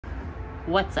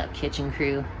What's up, kitchen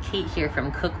crew? Kate here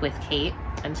from Cook with Kate,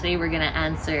 and today we're gonna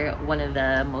answer one of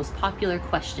the most popular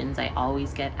questions I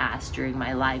always get asked during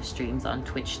my live streams on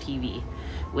Twitch TV,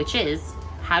 which is,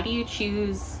 how do you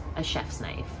choose a chef's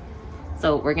knife?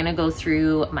 So we're gonna go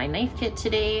through my knife kit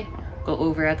today, go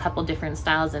over a couple different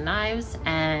styles of knives,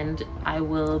 and I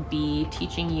will be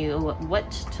teaching you what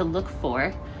to look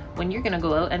for when you're gonna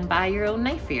go out and buy your own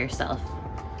knife for yourself.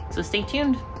 So stay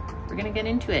tuned, we're gonna get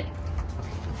into it.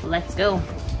 Let's go.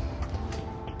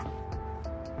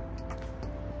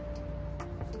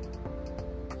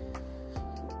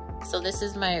 So this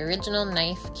is my original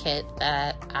knife kit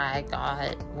that I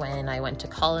got when I went to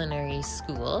culinary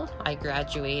school. I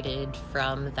graduated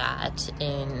from that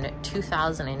in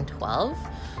 2012.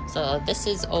 So this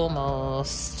is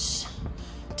almost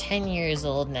 10 years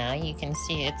old now. You can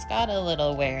see it's got a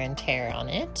little wear and tear on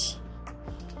it,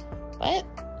 but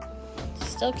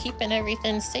still keeping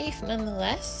everything safe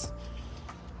nonetheless.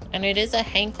 And it is a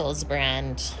Henckels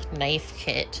brand knife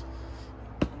kit.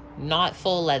 Not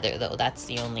full leather though, that's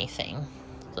the only thing.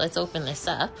 Let's open this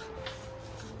up,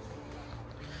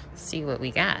 see what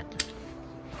we got.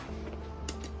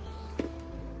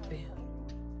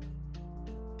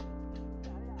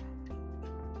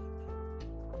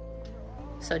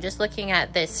 So just looking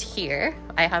at this here,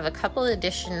 I have a couple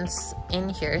additions in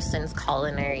here since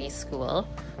culinary school,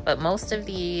 but most of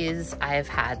these I've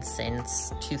had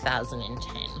since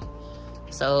 2010.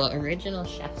 So original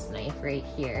chef's knife right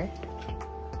here.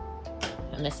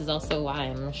 And this is also why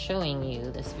I'm showing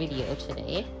you this video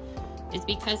today, is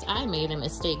because I made a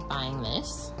mistake buying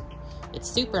this. It's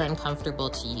super uncomfortable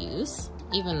to use,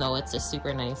 even though it's a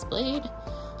super nice blade.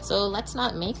 So let's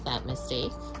not make that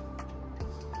mistake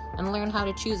and learn how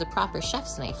to choose a proper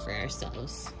chef's knife for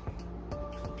ourselves.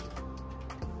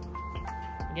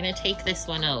 I'm gonna take this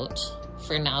one out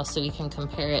for now so we can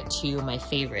compare it to my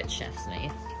favorite chef's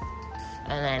knife.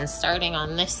 And then starting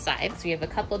on this side, so we have a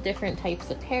couple different types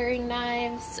of paring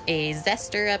knives, a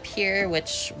zester up here,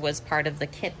 which was part of the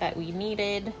kit that we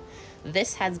needed.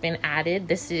 This has been added.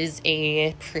 This is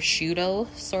a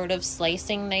prosciutto sort of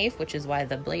slicing knife, which is why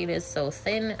the blade is so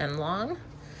thin and long.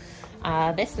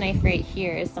 This knife right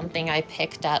here is something I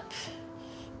picked up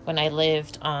when I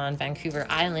lived on Vancouver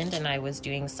Island and I was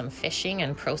doing some fishing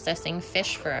and processing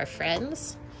fish for our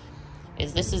friends.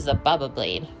 This is a Bubba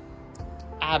blade.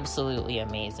 Absolutely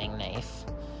amazing knife.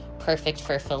 Perfect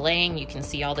for filleting. You can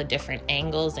see all the different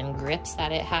angles and grips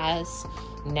that it has.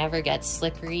 Never gets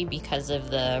slippery because of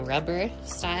the rubber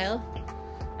style.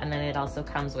 And then it also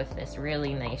comes with this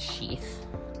really nice sheath.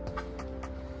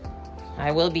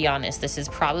 I will be honest, this is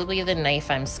probably the knife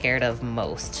I'm scared of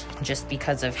most, just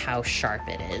because of how sharp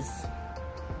it is.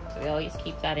 So we always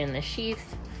keep that in the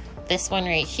sheath. This one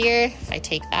right here, if I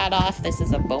take that off, this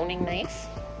is a boning knife.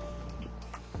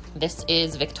 This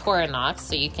is Victorinox,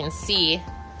 so you can see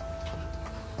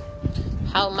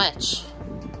how much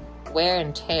wear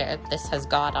and tear this has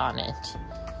got on it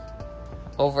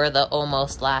over the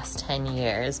almost last 10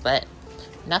 years, but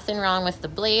nothing wrong with the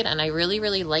blade, and I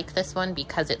really like this one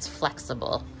because it's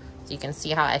flexible. So you can see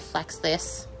how I flex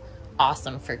this.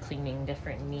 Awesome for cleaning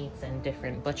different meats and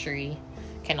different butchery.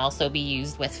 Can also be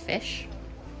used with fish.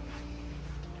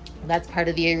 That's part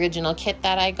of the original kit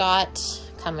that I got.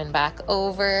 Coming back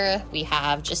over, we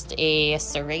have just a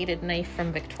serrated knife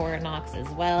from Victorinox as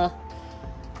well.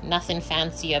 Nothing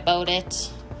fancy about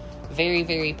it.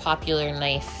 Very popular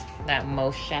knife that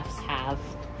most chefs have.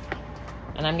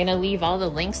 And I'm gonna leave all the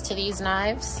links to these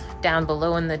knives down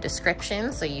below in the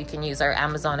description so you can use our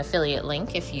Amazon affiliate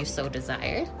link if you so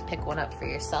desire. Pick one up for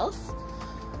yourself.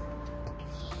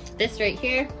 This right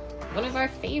here, one of our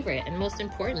favorite and most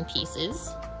important pieces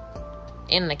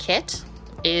in the kit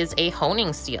is a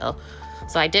honing steel.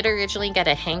 So I did originally get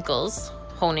a Henckels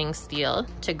honing steel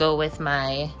to go with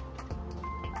my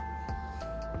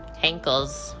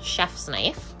Henckels chef's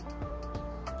knife.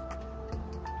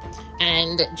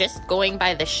 And just going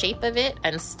by the shape of it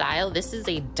and style, this is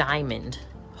a diamond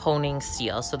honing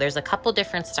steel. So there's a couple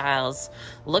different styles.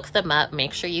 Look them up,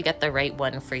 make sure you get the right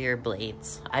one for your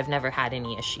blades. I've never had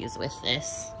any issues with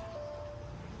this.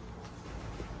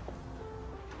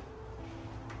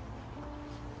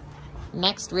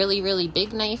 Next, really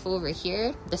big knife over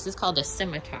here. This is called a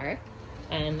scimitar,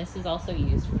 and this is also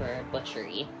used for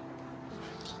butchery.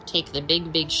 Take the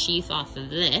big sheath off of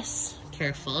this,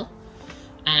 careful.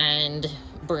 And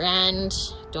brand,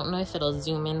 don't know if it'll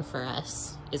zoom in for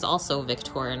us, is also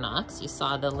Victorinox. You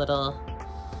saw the little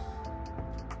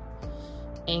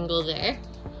angle there.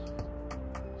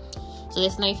 So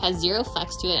this knife has zero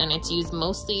flex to it, and it's used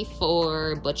mostly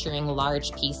for butchering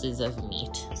large pieces of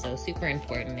meat. So super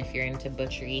important if you're into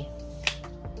butchery.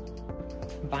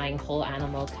 buying whole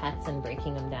animal cuts and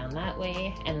breaking them down that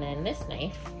way. And then this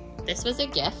knife, this was a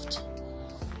gift.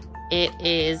 It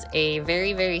is a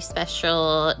very, very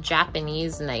special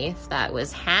Japanese knife that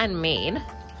was handmade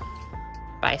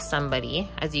by somebody.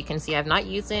 As you can see, I've not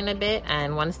used it in a bit,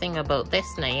 and one thing about this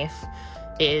knife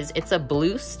is it's a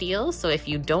blue steel, so if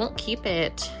you don't keep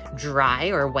it dry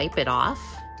or wipe it off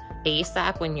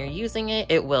ASAP when you're using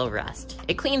it, it will rust.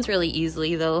 It cleans really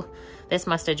easily though. This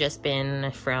must have just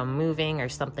been from moving or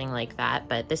something like that,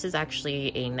 but this is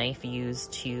actually a knife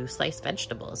used to slice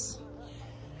vegetables.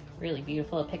 Really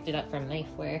beautiful. I picked it up from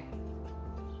Knifeware.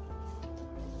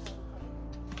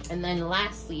 And then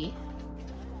lastly,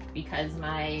 because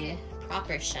my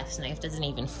proper chef's knife doesn't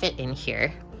even fit in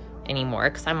here anymore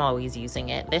because I'm always using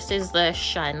it, this is the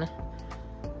Shun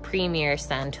Premier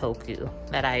Santoku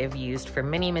that I have used for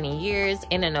many, many years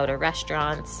in and out of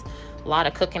restaurants. A lot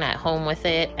of cooking at home with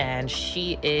it, and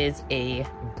she is a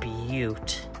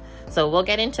beaut. So we'll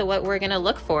get into what we're gonna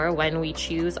look for when we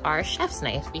choose our chef's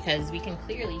knife, because we can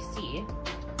clearly see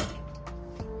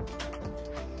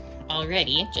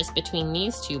already, just between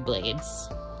these two blades,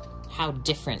 how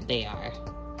different they are.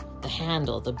 The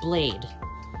handle, the blade,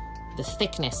 the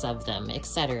thickness of them,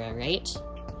 etc., right?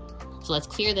 So let's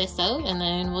clear this out and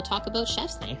then we'll talk about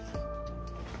chef's knife.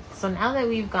 So now that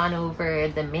we've gone over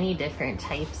the many different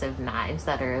types of knives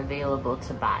that are available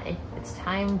to buy, it's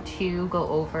time to go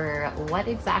over what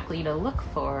exactly to look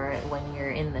for when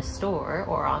you're in the store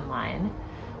or online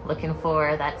looking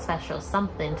for that special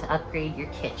something to upgrade your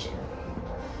kitchen.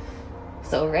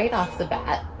 So right off the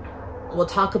bat, we'll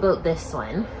talk about this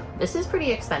one. This is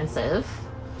pretty expensive.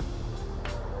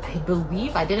 I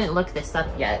believe, I didn't look this up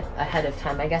yet ahead of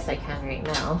time. I guess I can right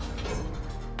now.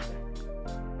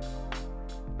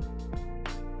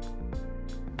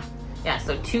 Yeah,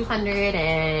 so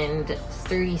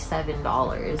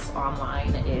 $237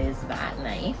 online is that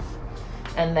knife.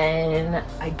 And then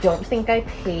I don't think I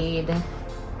paid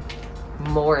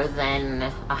more than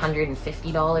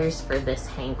 $150 for this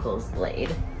Henckels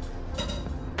blade.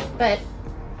 But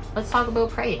let's talk about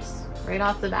price right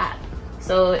off the bat.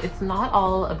 So it's not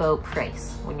all about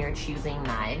price when you're choosing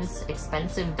knives.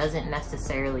 Expensive doesn't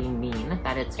necessarily mean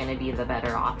that it's going to be the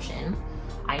better option.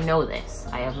 I know this.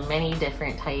 I have many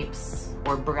different types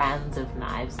or brands of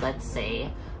knives, let's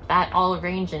say, that all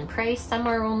range in price. Some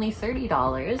are only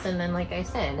 $30, and then like I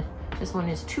said, this one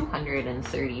is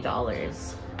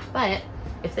 $230. But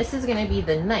if this is going to be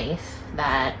the knife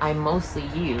that I mostly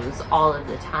use all of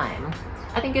the time,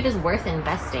 I think it is worth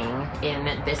investing in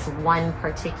this one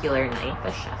particular knife,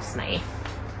 a chef's knife,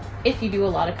 if you do a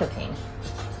lot of cooking.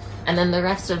 And then the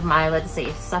rest of my, let's say,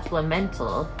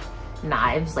 supplemental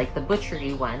knives, like the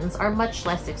butchery ones, are much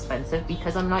less expensive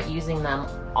because I'm not using them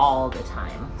all the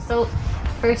time. So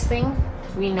first thing,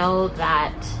 we know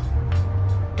that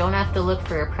don't have to look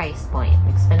for a price point.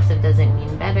 Expensive doesn't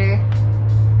mean better.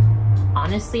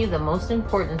 Honestly, the most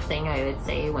important thing I would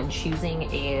say when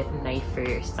choosing a knife for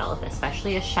yourself,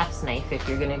 especially a chef's knife if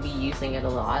you're going to be using it a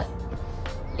lot,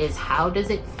 is how does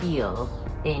it feel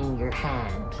in your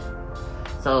hand?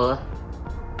 So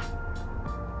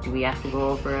do we have to go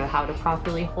over how to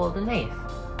properly hold a knife?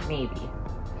 Maybe.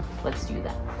 Let's do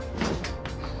that.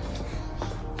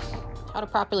 How to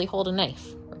properly hold a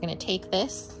knife. We're going to take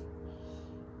this,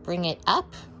 bring it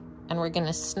up, and we're going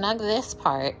to snug this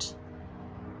part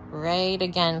right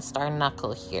against our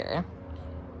knuckle here.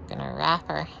 We're gonna wrap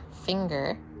our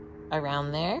finger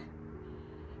around there,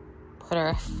 put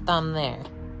our thumb there,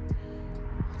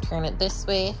 turn it this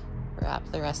way, wrap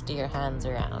the rest of your hands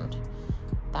around.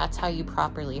 That's how you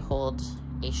properly hold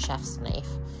a chef's knife.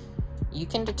 You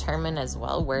can determine as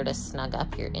well where to snug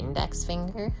up your index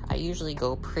finger. I usually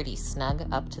go pretty snug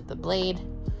up to the blade,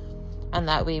 and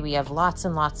that way we have lots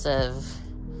and lots of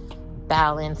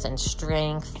balance and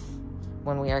strength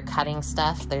when we are cutting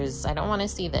stuff. I don't want to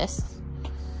see this.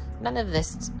 None of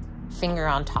this finger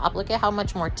on top. Look at how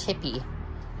much more tippy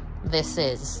this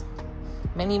is.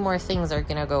 Many more things are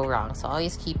gonna go wrong. So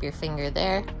always keep your finger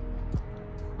there.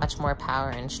 Much more power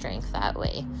and strength that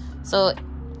way. So if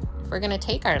we're gonna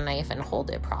take our knife and hold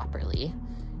it properly,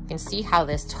 you can see how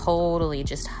this totally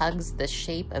just hugs the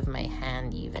shape of my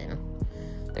hand even.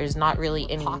 There's not really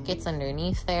any pockets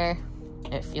underneath there.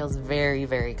 It feels very,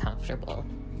 very comfortable.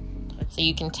 So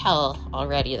you can tell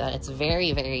already that it's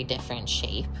very, very different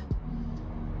shape.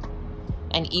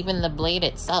 And even the blade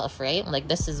itself, right? Like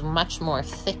this is much more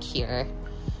thick here,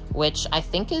 which I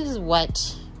think is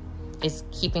what is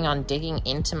keeping on digging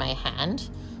into my hand.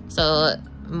 So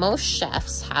most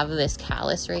chefs have this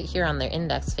callus right here on their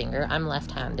index finger. I'm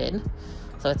left-handed,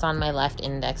 so it's on my left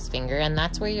index finger, and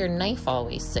that's where your knife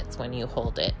always sits when you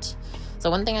hold it. So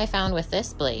one thing I found with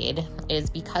this blade is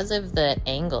because of the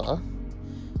angle,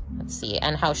 let's see,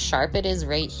 and how sharp it is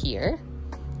right here,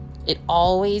 it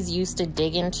always used to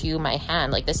dig into my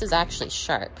hand. Like, this is actually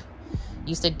sharp.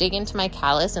 Used to dig into my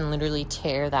callus and literally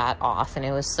tear that off, and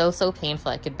it was so painful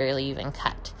I could barely even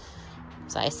cut.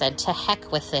 So I said, to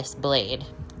heck with this blade.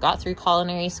 Got through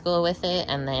culinary school with it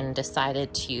and then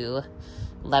decided to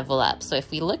level up. So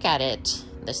if we look at it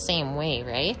the same way,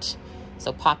 right?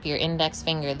 So pop your index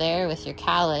finger there with your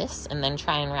callus and then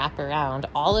try and wrap around.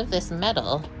 All of this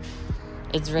metal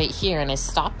is right here and is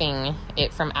stopping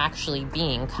it from actually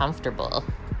being comfortable.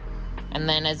 And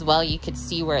then as well, you could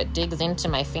see where it digs into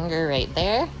my finger right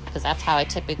there, because that's how I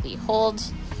typically hold.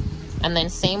 And then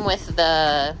same with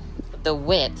the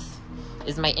width,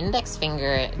 is my index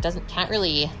finger can't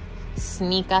really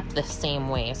sneak up the same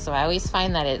way. So I always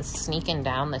find that it's sneaking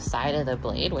down the side of the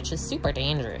blade, which is super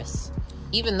dangerous.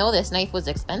 Even though this knife was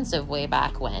expensive way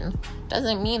back when,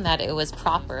 doesn't mean that it was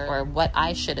proper or what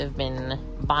I should have been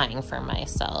buying for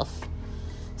myself.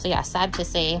 So yeah, sad to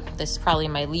say, this is probably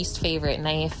my least favorite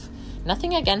knife.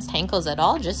 Nothing against Henckels at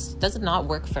all, just does not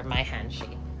work for my hand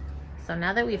shape. So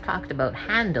now that we've talked about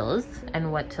handles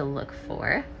and what to look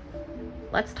for,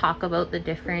 let's talk about the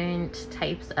different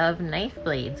types of knife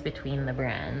blades between the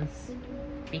brands,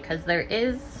 because there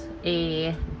is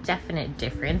a definite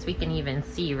difference. We can even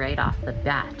see right off the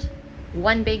bat.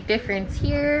 One big difference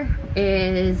here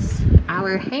is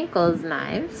our Henckels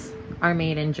knives are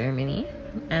made in Germany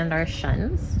and our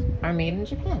Shuns are made in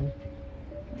Japan.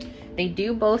 They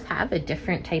do both have a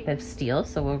different type of steel,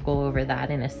 so we'll go over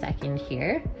that in a second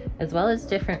here, as well as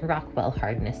different Rockwell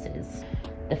hardnesses.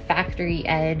 The factory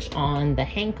edge on the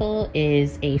Henckels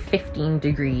is a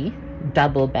 15-degree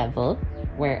double bevel,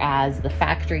 whereas the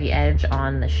factory edge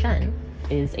on the Shun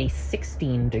is a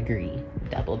 16-degree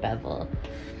double bevel.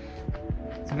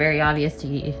 It's very obvious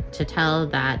to tell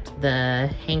that the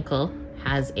Henckels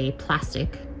has a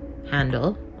plastic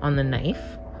handle on the knife,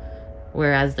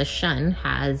 whereas the Shun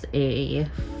has a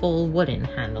full wooden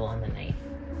handle on the knife.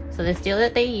 So the steel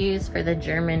that they use for the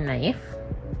German knife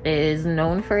is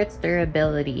known for its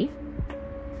durability,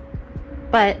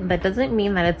 but that doesn't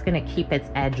mean that it's going to keep its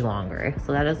edge longer.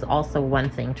 So that is also one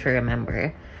thing to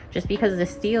remember. Just because the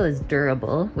steel is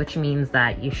durable, which means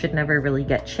that you should never really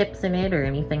get chips in it or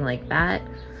anything like that,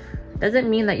 doesn't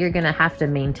mean that you're going to have to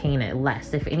maintain it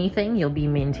less. If anything, you'll be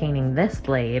maintaining this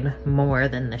blade more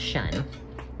than the Shun.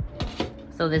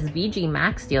 So this VG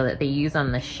Max steel that they use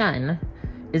on the Shun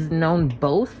is known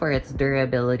both for its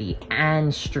durability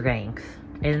and strength.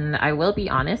 And I will be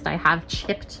honest, I have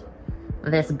chipped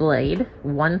this blade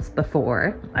once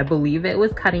before. I believe it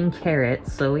was cutting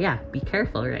carrots, so yeah, be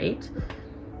careful, right?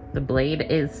 The blade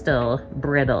is still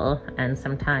brittle and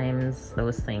sometimes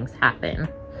those things happen.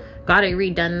 Got it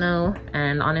redone though,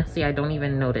 and honestly I don't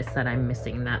even notice that I'm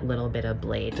missing that little bit of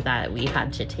blade that we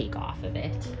had to take off of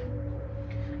it.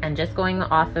 And just going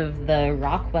off of the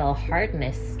Rockwell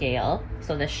hardness scale,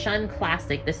 so the Shun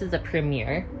Classic, this is a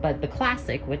Premier, but the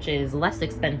Classic, which is less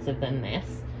expensive than this,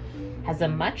 has a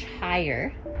much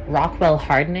higher Rockwell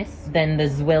hardness than the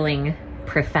Zwilling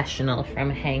Professional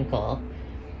from Henckels.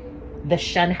 The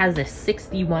Shun has a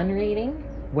 61 rating,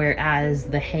 whereas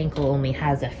the Henckels only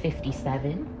has a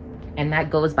 57. And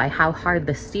that goes by how hard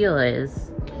the steel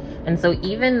is. And so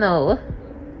even though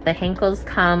the Henckels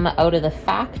come out of the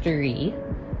factory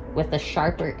with a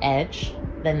sharper edge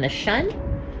than the Shun's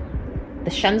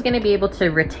going to be able to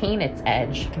retain its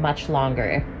edge much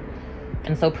longer.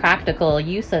 And so practical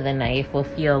use of the knife will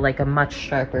feel like a much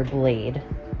sharper blade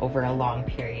over a long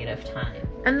period of time.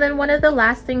 And then one of the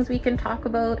last things we can talk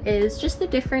about is just the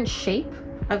different shape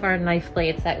of our knife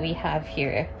blades that we have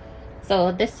here.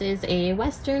 So this is a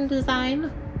Western design,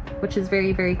 which is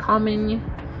very common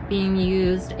being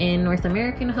used in North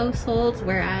American households,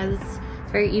 whereas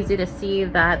it's very easy to see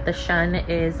that the Shun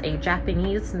is a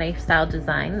Japanese knife style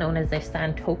design known as a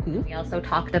santoku. We also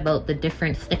talked about the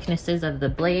different thicknesses of the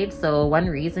blade. So one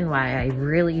reason why I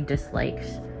really disliked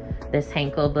this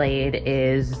Henckels blade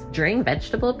is during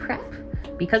vegetable prep,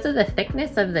 because of the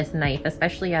thickness of this knife,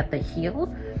 especially at the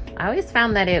heel, I always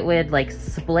found that it would like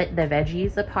split the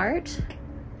veggies apart.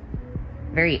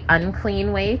 Very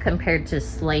unclean way compared to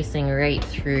slicing right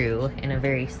through in a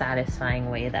very satisfying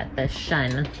way that the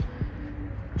Shun,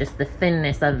 just the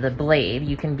thinness of the blade,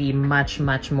 you can be much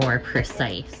more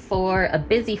precise. For a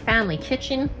busy family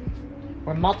kitchen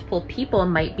where multiple people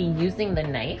might be using the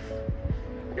knife,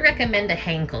 I'd recommend a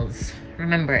Henckels.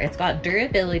 Remember, it's got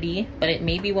durability, but it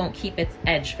maybe won't keep its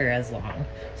edge for as long.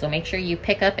 So make sure you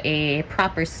pick up a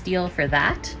proper steel for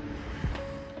that.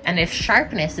 And if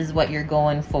sharpness is what you're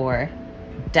going for,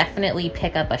 definitely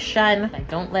pick up a Shun. I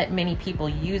don't let many people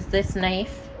use this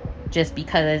knife just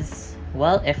because,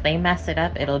 well, if they mess it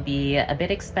up, it'll be a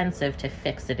bit expensive to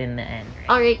fix it in the end.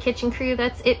 All right, kitchen crew,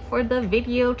 that's it for the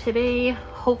video today.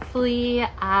 Hopefully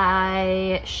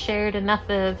I shared enough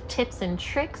of tips and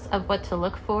tricks of what to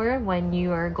look for when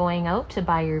you are going out to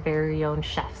buy your very own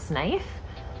chef's knife.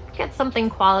 Get something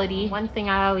quality. One thing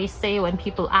I always say when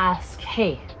people ask,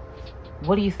 hey,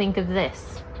 what do you think of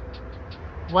this?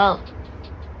 Well,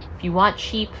 if you want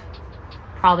cheap,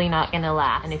 probably not gonna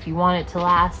last. And if you want it to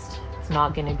last, it's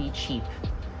not gonna be cheap.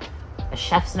 A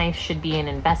chef's knife should be an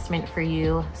investment for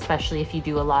you, especially if you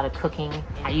do a lot of cooking.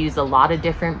 I use a lot of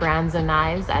different brands of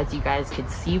knives, as you guys could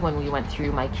see when we went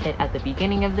through my kit at the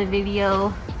beginning of the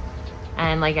video.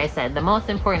 And like I said, the most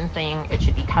important thing, it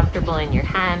should be comfortable in your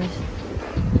hand.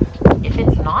 If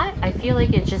it's not, I feel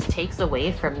like it just takes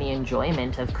away from the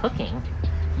enjoyment of cooking.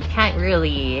 You can't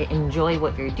really enjoy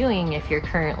what you're doing if you're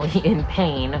currently in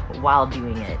pain while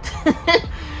doing it.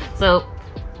 So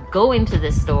go into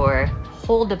the store,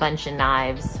 hold a bunch of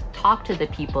knives, talk to the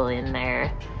people in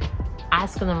there,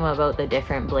 ask them about the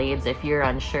different blades if you're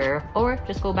unsure, or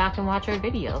just go back and watch our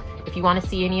video. If you want to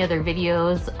see any other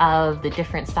videos of the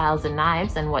different styles of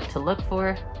knives and what to look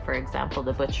for example,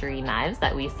 the butchery knives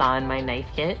that we saw in my knife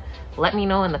kit, let me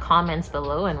know in the comments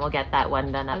below and we'll get that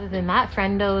one done. Other than that,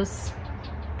 friendos,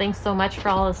 thanks so much for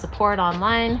all the support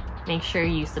online. Make sure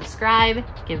you subscribe,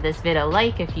 give this video a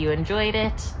like if you enjoyed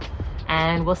it,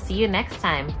 and we'll see you next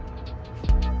time.